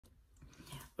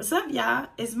What's up, y'all?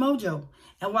 It's Mojo.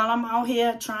 And while I'm out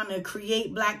here trying to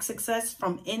create Black success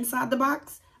from inside the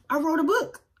box, I wrote a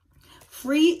book.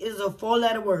 Free is a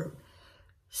 4-letter word.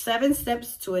 7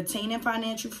 steps to attaining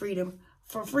financial freedom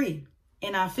for free.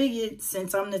 And I figured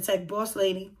since I'm the tech boss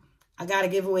lady, I got to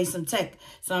give away some tech.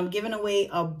 So I'm giving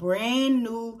away a brand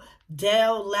new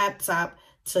Dell laptop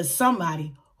to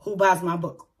somebody who buys my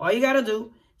book. All you got to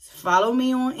do is follow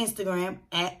me on Instagram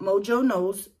at Mojo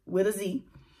Knows with a Z.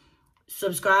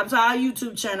 Subscribe to our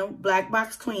YouTube channel, Black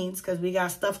Box Queens, because we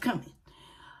got stuff coming.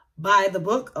 Buy the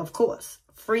book, of course.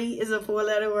 Free is a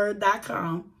 4-letter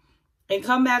word.com. And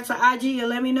come back to IG and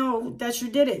let me know that you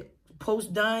did it.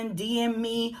 Post done, DM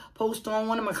me, post on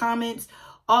one of my comments,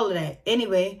 all of that.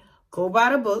 Anyway, go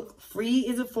buy the book. Free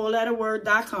is a 4-letter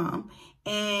word.com.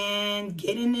 And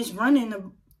get in this running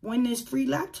to win this free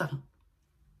laptop.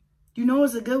 You know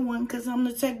it's a good one because I'm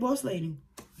the tech boss lady.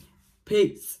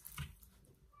 Peace.